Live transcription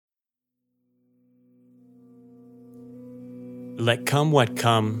Let come what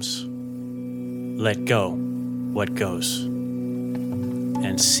comes, let go what goes,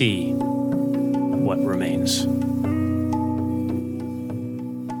 and see what remains.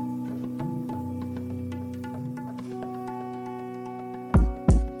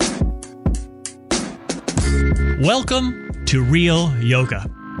 Welcome to Real Yoga,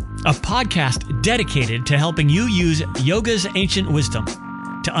 a podcast dedicated to helping you use yoga's ancient wisdom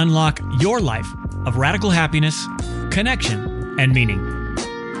to unlock your life of radical happiness, connection, and meaning,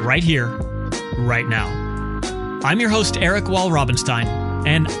 right here, right now. I'm your host, Eric Wall Robinstein,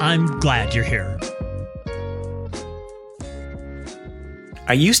 and I'm glad you're here.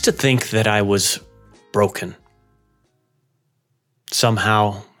 I used to think that I was broken.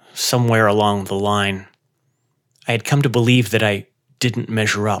 Somehow, somewhere along the line, I had come to believe that I didn't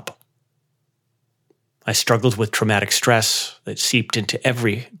measure up. I struggled with traumatic stress that seeped into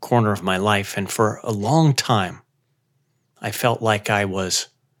every corner of my life, and for a long time, I felt like I was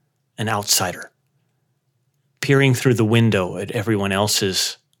an outsider, peering through the window at everyone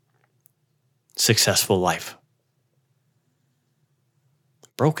else's successful life.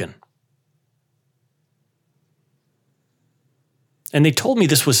 Broken. And they told me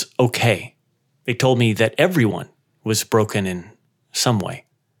this was okay. They told me that everyone was broken in some way.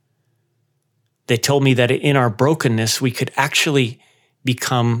 They told me that in our brokenness, we could actually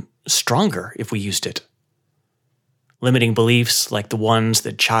become stronger if we used it. Limiting beliefs like the ones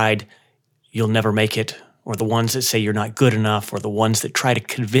that chide you'll never make it, or the ones that say you're not good enough, or the ones that try to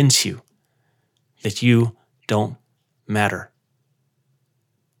convince you that you don't matter.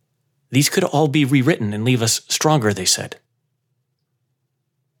 These could all be rewritten and leave us stronger, they said.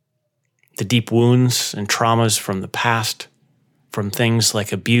 The deep wounds and traumas from the past, from things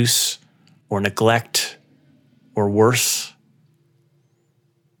like abuse or neglect or worse,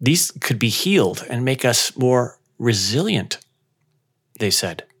 these could be healed and make us more resilient, they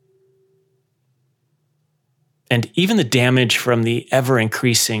said. And even the damage from the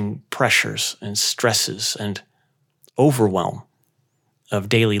ever-increasing pressures and stresses and overwhelm of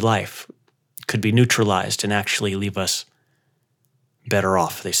daily life could be neutralized and actually leave us better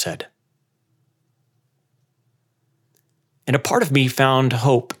off, they said. And a part of me found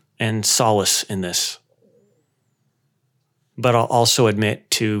hope and solace in this. But I'll also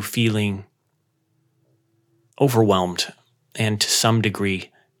admit to feeling overwhelmed and to some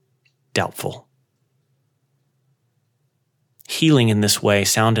degree doubtful. Healing in this way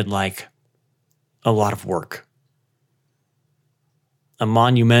sounded like a lot of work. A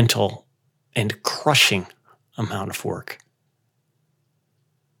monumental and crushing amount of work.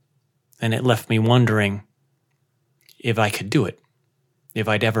 And it left me wondering if I could do it, if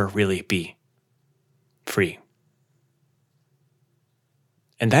I'd ever really be free.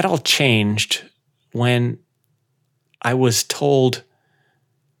 And that all changed when I was told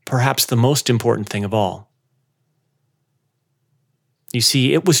perhaps the most important thing of all. You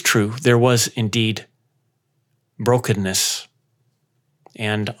see, it was true. There was indeed brokenness,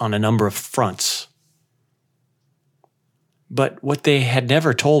 and on a number of fronts. But what they had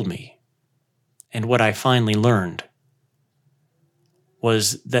never told me, and what I finally learned,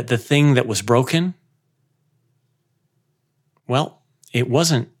 was that the thing that was broken, well, it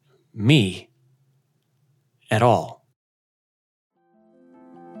wasn't me at all.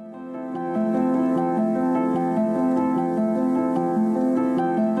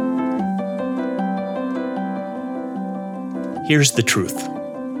 Here's the truth.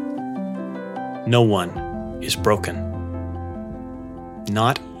 No one is broken.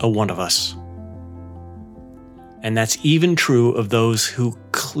 Not a one of us. And that's even true of those who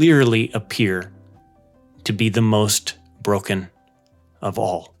clearly appear to be the most broken of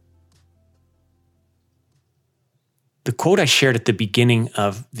all. The quote I shared at the beginning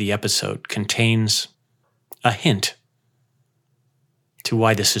of the episode contains a hint to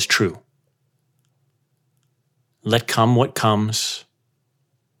why this is true. Let come what comes,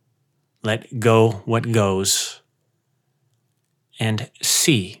 let go what goes, and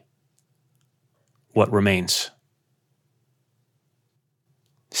see what remains.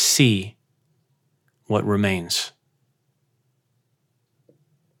 See what remains.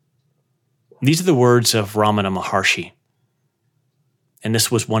 These are the words of Ramana Maharshi, and this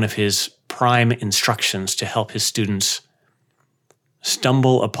was one of his prime instructions to help his students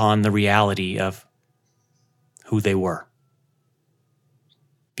stumble upon the reality of who they were,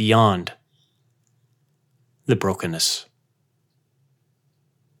 beyond the brokenness.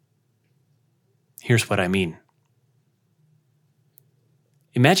 Here's what I mean.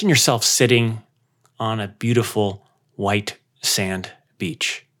 Imagine yourself sitting on a beautiful white sand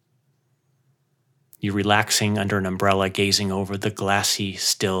beach. You're relaxing under an umbrella, gazing over the glassy,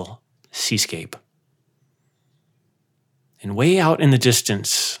 still seascape. And way out in the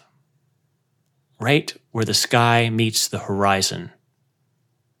distance, right where the sky meets the horizon,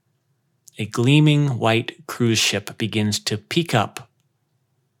 a gleaming white cruise ship begins to peek up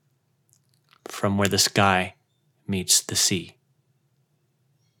from where the sky meets the sea.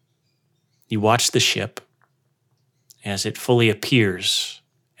 You watch the ship as it fully appears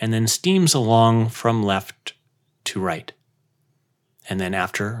and then steams along from left to right. And then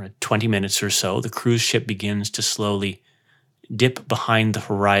after 20 minutes or so, the cruise ship begins to slowly dip behind the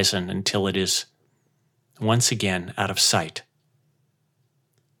horizon until it is once again out of sight.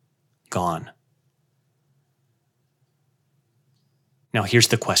 Gone. Now here's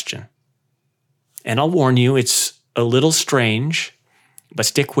the question. And I'll warn you, it's a little strange, but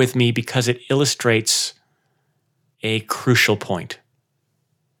stick with me because it illustrates a crucial point.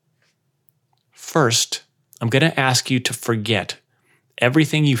 First, I'm going to ask you to forget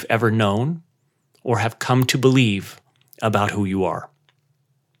everything you've ever known or have come to believe about who you are.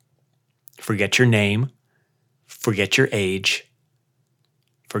 Forget your name, forget your age,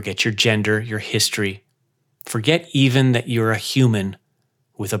 forget your gender, your history, forget even that you're a human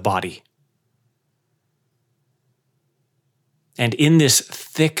with a body. And in this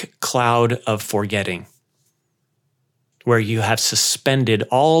thick cloud of forgetting, where you have suspended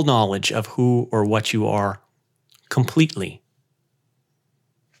all knowledge of who or what you are completely,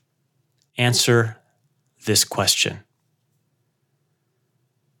 answer this question.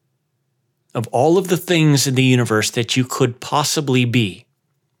 Of all of the things in the universe that you could possibly be,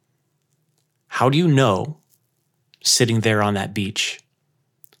 how do you know, sitting there on that beach,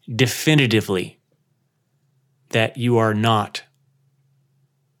 definitively that you are not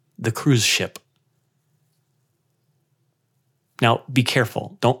the cruise ship? Now, be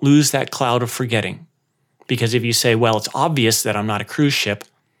careful. Don't lose that cloud of forgetting. Because if you say, well, it's obvious that I'm not a cruise ship,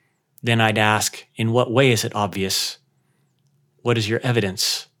 then I'd ask, in what way is it obvious? What is your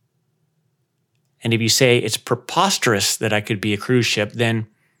evidence? And if you say it's preposterous that I could be a cruise ship, then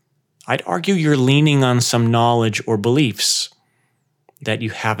I'd argue you're leaning on some knowledge or beliefs that you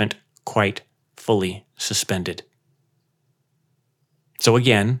haven't quite fully suspended. So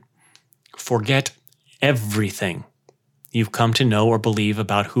again, forget everything you've come to know or believe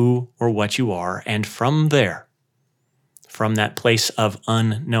about who or what you are, and from there, from that place of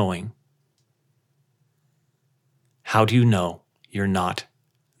unknowing, how do you know you're not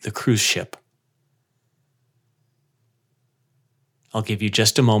the cruise ship? I'll give you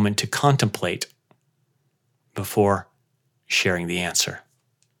just a moment to contemplate before sharing the answer.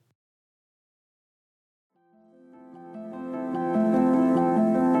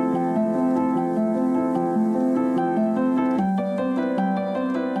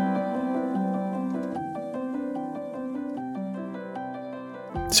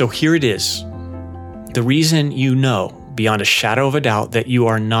 So here it is. The reason you know beyond a shadow of a doubt that you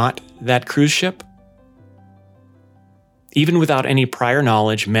are not that cruise ship, even without any prior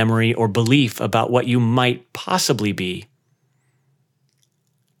knowledge, memory, or belief about what you might possibly be,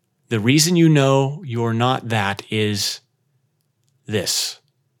 the reason you know you're not that is this.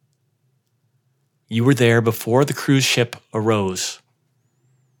 You were there before the cruise ship arose.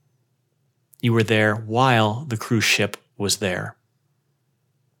 You were there while the cruise ship was there.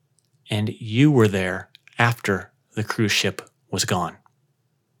 And you were there after the cruise ship was gone.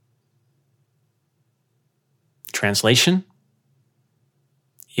 Translation: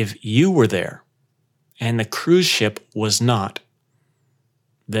 if you were there and the cruise ship was not,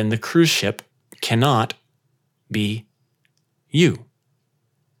 then the cruise ship cannot be you.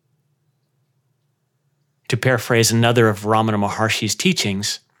 To paraphrase another of Ramana Maharshi's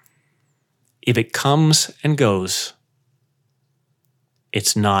teachings, if it comes and goes,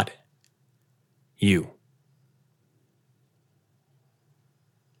 it's not you.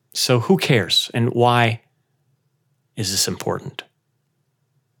 So who cares, and why is this important?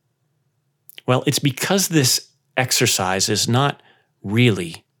 Well, it's because this exercise is not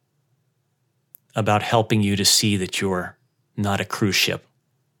really about helping you to see that you're not a cruise ship.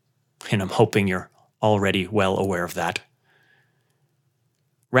 And I'm hoping you're already well aware of that.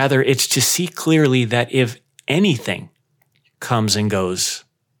 Rather, it's to see clearly that if anything comes and goes,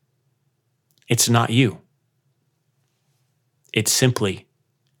 it's not you. It simply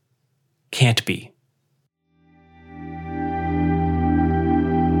can't be.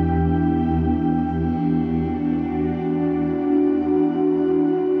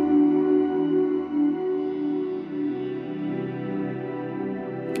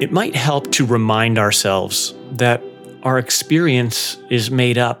 It might help to remind ourselves that our experience is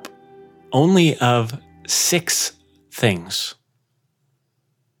made up only of 6 things.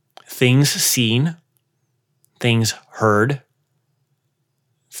 Things seen, things heard,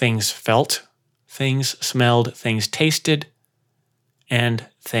 things felt, things smelled, things tasted, and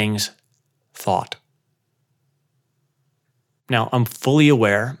things thought. Now, I'm fully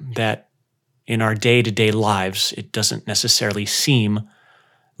aware that in our day-to-day lives, it doesn't necessarily seem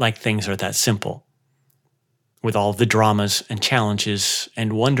like things are that simple, with all the dramas and challenges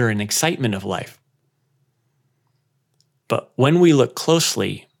and wonder and excitement of life. But when we look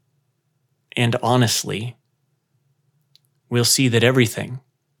closely and honestly, we'll see that everything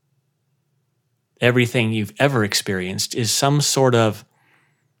you've ever experienced is some sort of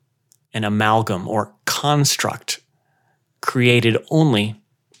an amalgam or construct created only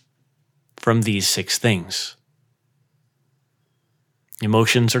from these 6 things.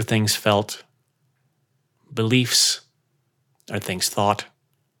 Emotions are things felt. Beliefs are things thought.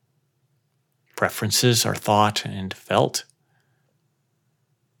 Preferences are thought and felt.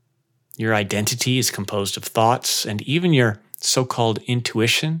 Your identity is composed of thoughts, and even your so-called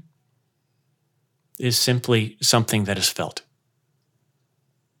intuition is simply something that is felt.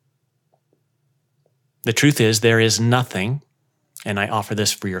 The truth is, there is nothing, and I offer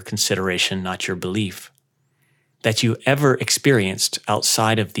this for your consideration, not your belief, that you ever experienced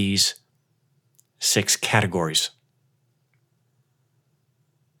outside of these 6 categories.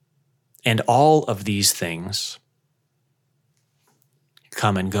 And all of these things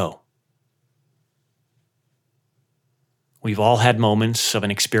come and go. We've all had moments of an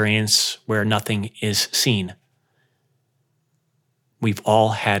experience where nothing is seen. We've all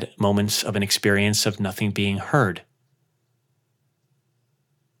had moments of an experience of nothing being heard.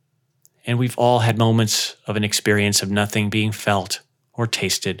 And we've all had moments of an experience of nothing being felt or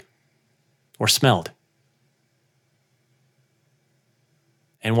tasted or smelled.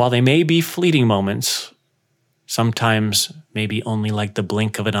 And while they may be fleeting moments, sometimes maybe only like the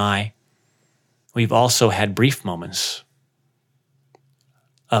blink of an eye, we've also had brief moments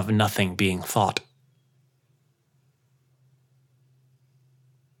of nothing being thought.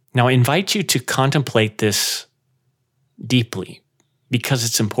 Now, I invite you to contemplate this deeply because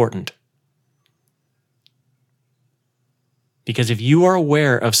it's important. Because if you are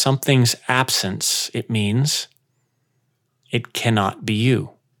aware of something's absence, it means it cannot be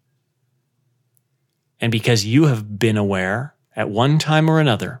you. And because you have been aware at one time or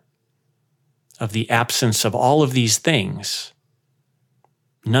another of the absence of all of these things,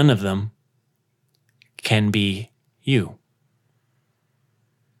 none of them can be you.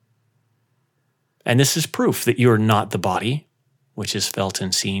 And this is proof that you're not the body, which is felt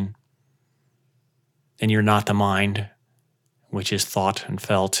and seen, and you're not the mind, which is thought and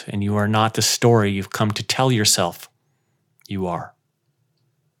felt, and you are not the story you've come to tell yourself you are.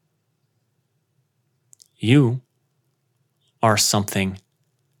 You are something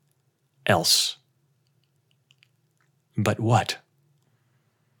else. But what?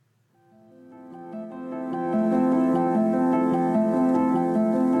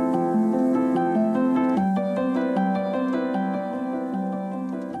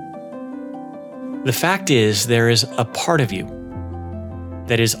 The fact is, there is a part of you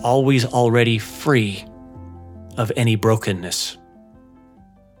that is always already free of any brokenness.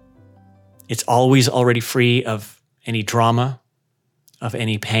 It's always already free of any drama, of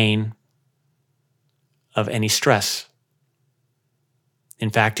any pain, of any stress.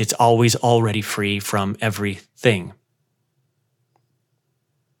 In fact, it's always already free from everything.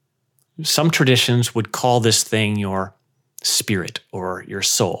 Some traditions would call this thing your spirit or your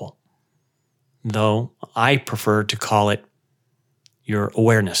soul, though I prefer to call it your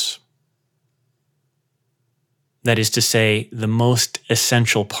awareness. That is to say, the most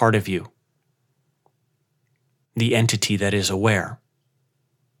essential part of you, the entity that is aware.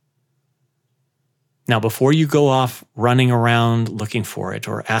 Now, before you go off running around looking for it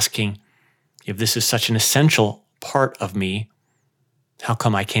or asking if this is such an essential part of me, how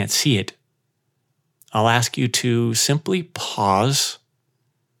come I can't see it? I'll ask you to simply pause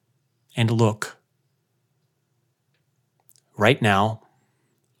and look. Right now,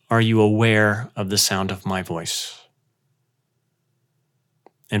 are you aware of the sound of my voice?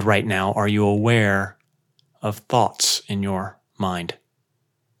 And right now, are you aware of thoughts in your mind?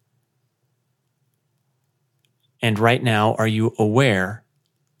 And right now, are you aware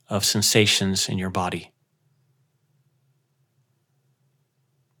of sensations in your body?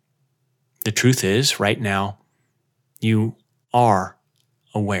 The truth is, right now, you are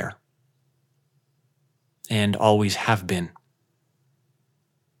aware and always have been.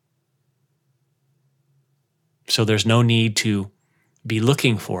 So there's no need to be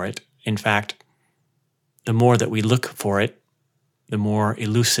looking for it In fact, the more that we look for it, the more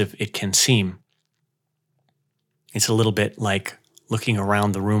elusive it can seem. It's a little bit like looking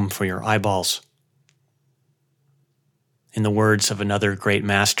around the room for your eyeballs. In the words of another great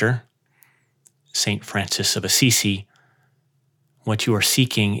master, St. Francis of Assisi, what you are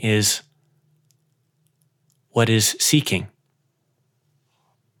seeking is what is seeking.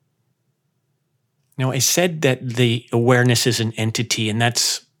 Now, I said that the awareness is an entity, and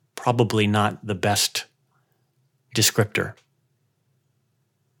that's probably not the best descriptor.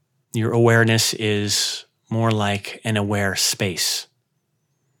 Your awareness is more like an aware space.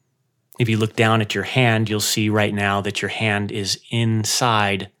 If you look down at your hand, you'll see right now that your hand is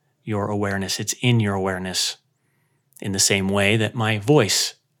inside your awareness. It's in your awareness in the same way that my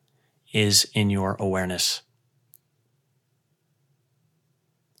voice is in your awareness.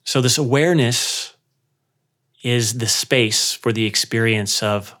 So this awareness is the space for the experience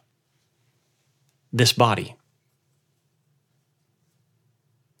of this body.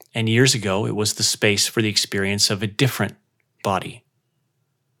 And years ago, it was the space for the experience of a different body.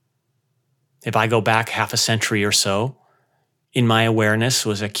 If I go back half a century or so, in my awareness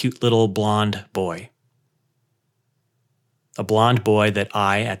was a cute little blonde boy. A blonde boy that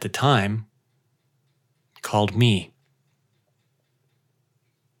I, at the time, called me.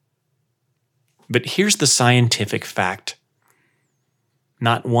 But here's the scientific fact.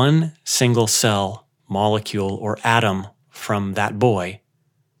 Not one single cell, molecule, or atom from that boy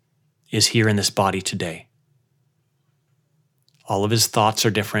is here in this body today. All of his thoughts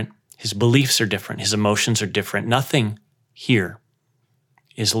are different. His beliefs are different. His emotions are different. Nothing here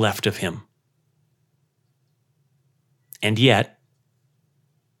is left of him. And yet,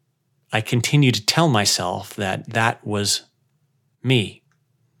 I continue to tell myself that that was me.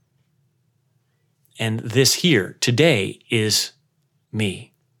 And this here, today, is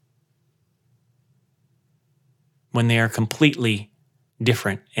me. When they are completely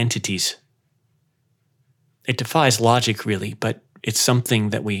different entities. It defies logic, really, but it's something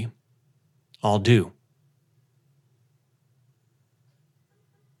that we all do.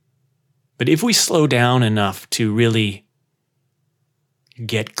 But if we slow down enough to really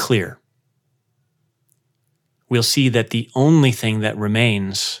get clear, we'll see that the only thing that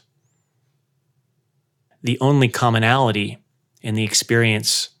remains, the only commonality in the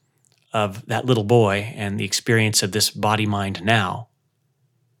experience of that little boy and the experience of this body-mind now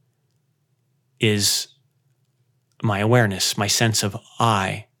is my awareness, my sense of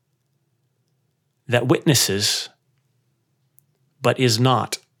I, that witnesses, but is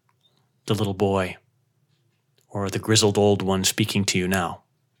not the little boy or the grizzled old one speaking to you now.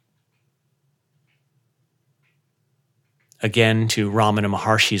 Again, to Ramana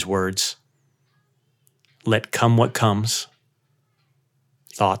Maharshi's words, let come what comes,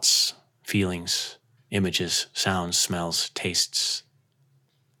 thoughts, feelings, images, sounds, smells, tastes.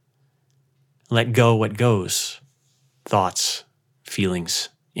 Let go what goes, thoughts, feelings,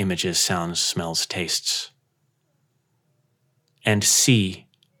 images, sounds, smells, tastes. And see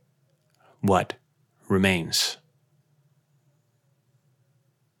what remains.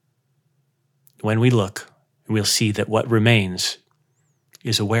 When we look, we'll see that what remains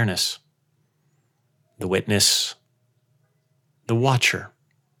is awareness, the witness, the watcher,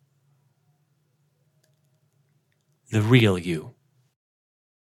 the real you.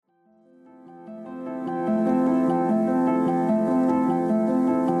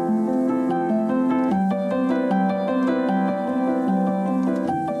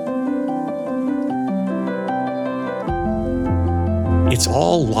 It's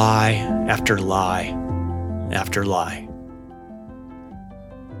all lie after lie after lie.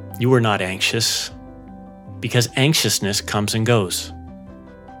 You are not anxious because anxiousness comes and goes.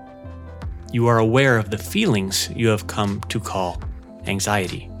 You are aware of the feelings you have come to call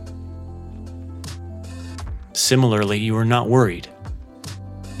anxiety. Similarly, you are not worried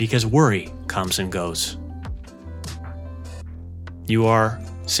because worry comes and goes. You are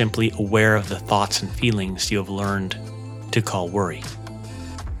simply aware of the thoughts and feelings you have learned to call worry.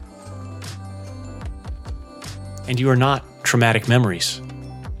 And you are not traumatic memories,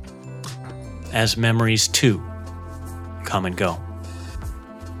 as memories too come and go.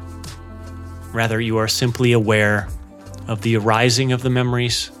 Rather, you are simply aware of the arising of the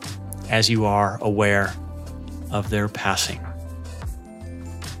memories as you are aware of their passing.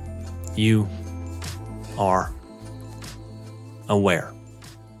 You are aware.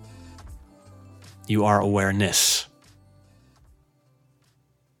 You are awareness.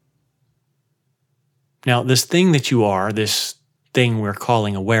 Now, this thing that you are, this thing we're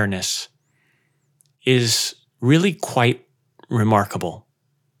calling awareness, is really quite remarkable.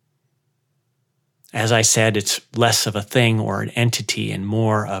 As I said, it's less of a thing or an entity and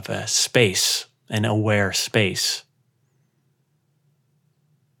more of a space, an aware space.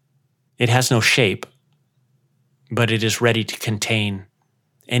 It has no shape, but it is ready to contain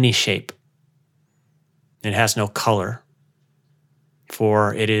any shape. It has no color,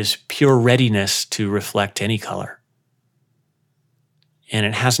 for it is pure readiness to reflect any color. And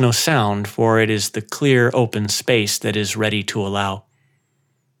it has no sound, for it is the clear, open space that is ready to allow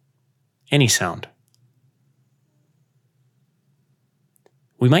any sound.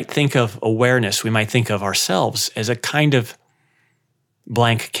 We might think of awareness, we might think of ourselves as a kind of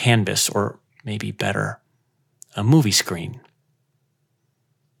blank canvas, or maybe better, a movie screen.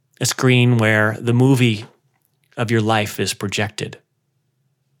 A screen where the movie of your life is projected.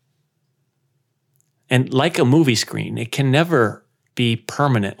 And like a movie screen, it can never be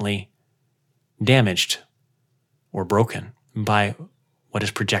permanently damaged or broken by what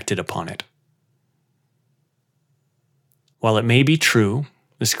is projected upon it. While it may be true,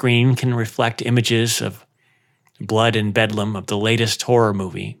 the screen can reflect images of blood and bedlam of the latest horror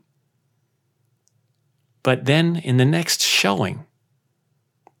movie. But then in the next showing,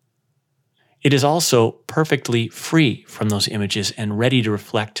 it is also perfectly free from those images and ready to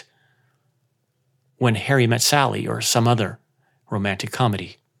reflect When Harry Met Sally or some other romantic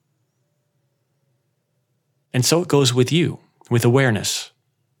comedy. And so it goes with you, with awareness.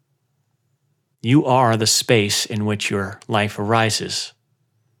 You are the space in which your life arises.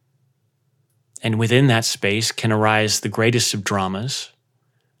 And within that space can arise the greatest of dramas,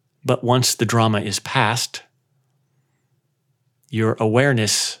 but once the drama is past, your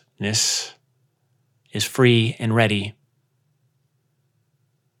awareness is free and ready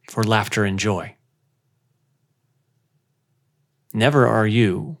for laughter and joy. Never are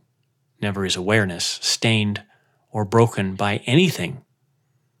you, never is awareness stained or broken by anything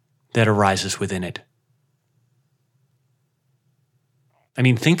that arises within it. I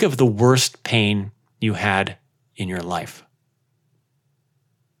mean, think of the worst pain you had in your life.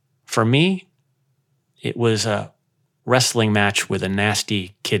 For me, it was a wrestling match with a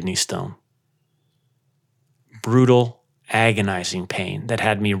nasty kidney stone. Brutal, agonizing pain that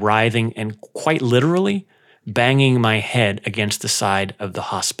had me writhing and quite literally banging my head against the side of the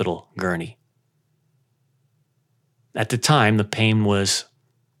hospital gurney. At the time, the pain was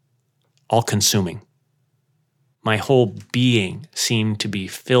all-consuming. My whole being seemed to be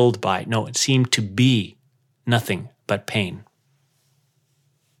filled by, it seemed to be nothing but pain.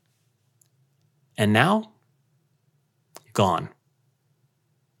 And now, gone.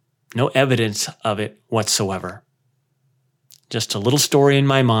 No evidence of it whatsoever. Just a little story in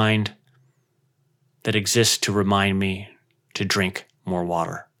my mind that exists to remind me to drink more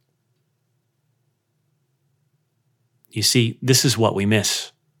water. You see, this is what we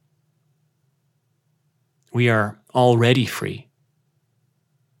miss. We are already free.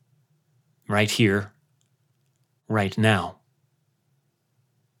 Right here, right now.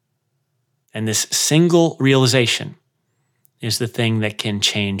 And this single realization is the thing that can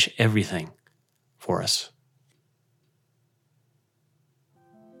change everything for us.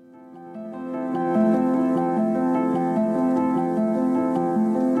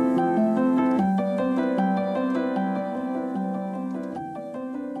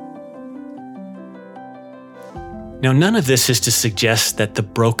 Now, none of this is to suggest that the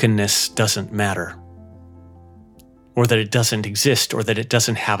brokenness doesn't matter, or that it doesn't exist, or that it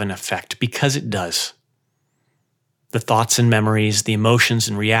doesn't have an effect, because it does. The thoughts and memories, the emotions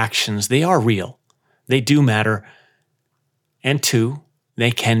and reactions, they are real. They do matter. And two, they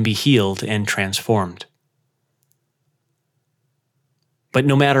can be healed and transformed. But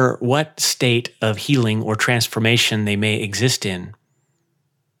no matter what state of healing or transformation they may exist in,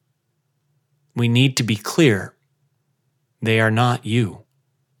 we need to be clear. They are not you.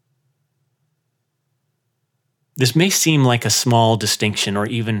 This may seem like a small distinction or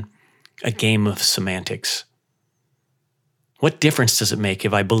even a game of semantics. What difference does it make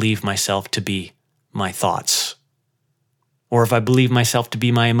if I believe myself to be my thoughts? Or if I believe myself to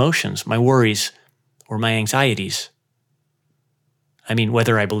be my emotions, my worries, or my anxieties? I mean,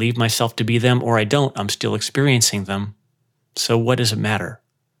 whether I believe myself to be them or I don't, I'm still experiencing them. So what does it matter,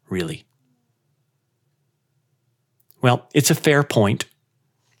 really? Well, it's a fair point,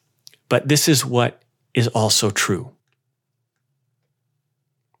 but this is what is also true.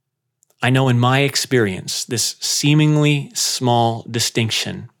 I know in my experience, this seemingly small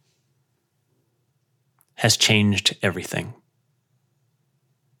distinction has changed everything.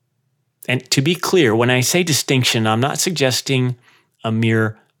 And to be clear, when I say distinction, I'm not suggesting a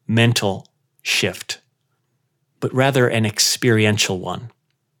mere mental shift, but rather an experiential one.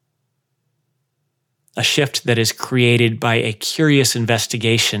 A shift that is created by a curious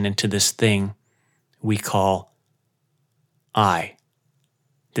investigation into this thing we call I,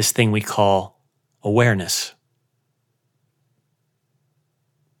 this thing we call awareness.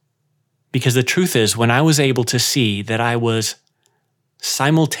 Because the truth is, when I was able to see that I was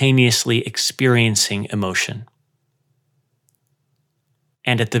simultaneously experiencing emotion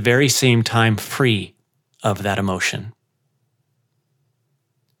and at the very same time free of that emotion,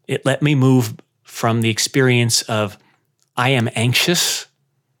 it let me move from the experience of I am anxious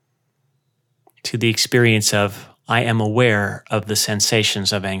to the experience of I am aware of the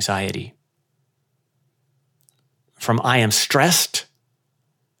sensations of anxiety. From I am stressed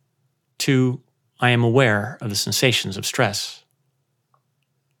to I am aware of the sensations of stress.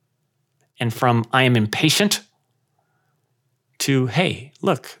 And from I am impatient to, hey,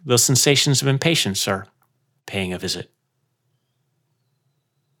 look, those sensations of impatience are paying a visit.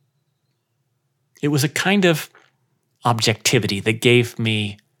 It was a kind of objectivity that gave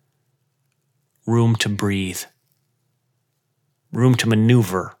me room to breathe, room to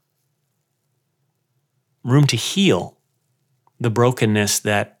maneuver, room to heal the brokenness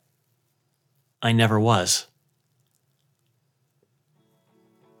that I never was.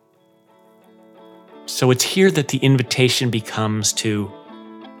 So it's here that the invitation becomes to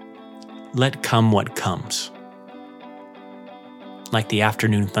let come what comes. Like the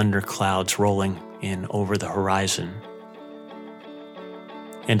afternoon thunderclouds rolling in over the horizon.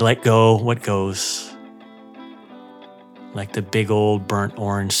 And let go what goes. Like the big old burnt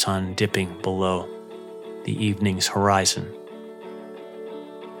orange sun dipping below the evening's horizon.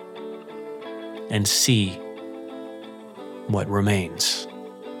 And see what remains.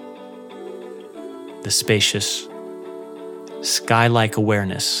 The spacious, sky-like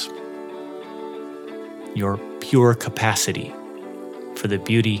awareness, your pure capacity for the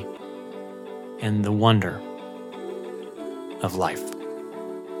beauty and the wonder of life.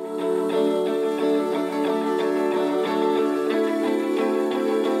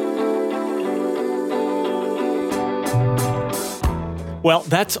 Well,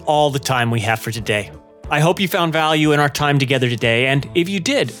 that's all the time we have for today. I hope you found value in our time together today, and if you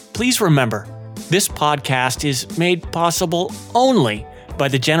did, please remember, this podcast is made possible only by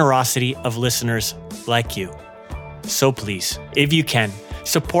the generosity of listeners like you. So please, if you can,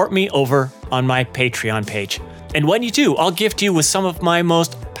 support me over on my Patreon page. And when you do, I'll gift you with some of my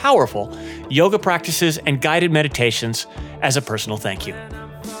most powerful yoga practices and guided meditations as a personal thank you.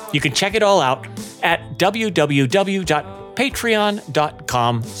 You can check it all out at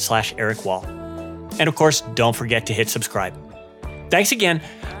www.patreon.com/Eric Wall. And of course, don't forget to hit subscribe. Thanks again.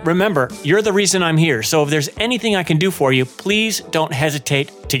 Remember, you're the reason I'm here. So if there's anything I can do for you, please don't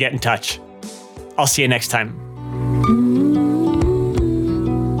hesitate to get in touch. I'll see you next time.